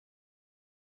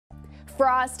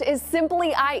Frost is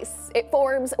simply ice. It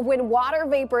forms when water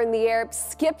vapor in the air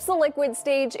skips the liquid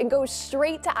stage and goes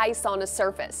straight to ice on a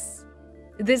surface.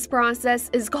 This process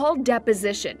is called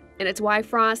deposition, and it's why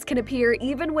frost can appear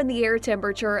even when the air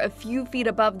temperature a few feet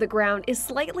above the ground is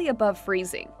slightly above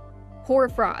freezing.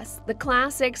 Hoarfrost, the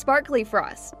classic sparkly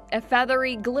frost, a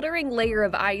feathery, glittering layer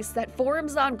of ice that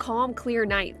forms on calm, clear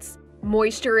nights.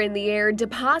 Moisture in the air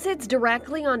deposits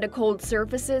directly onto cold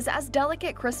surfaces as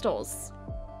delicate crystals.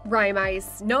 Rime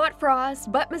ice, not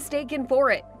frost, but mistaken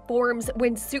for it, forms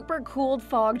when supercooled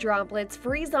fog droplets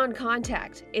freeze on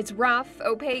contact. It's rough,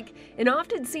 opaque, and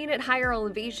often seen at higher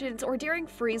elevations or during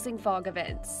freezing fog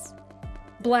events.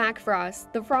 Black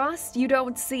frost, the frost you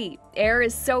don't see. Air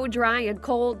is so dry and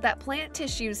cold that plant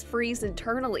tissues freeze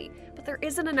internally, but there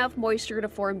isn't enough moisture to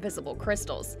form visible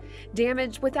crystals,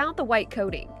 damaged without the white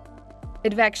coating.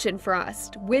 Advection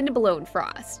frost, wind-blown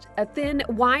frost, a thin,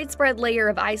 widespread layer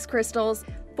of ice crystals,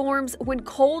 forms when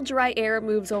cold, dry air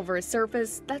moves over a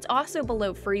surface that's also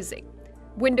below freezing.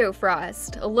 Window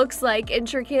frost looks like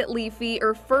intricate, leafy,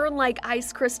 or fern-like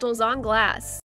ice crystals on glass.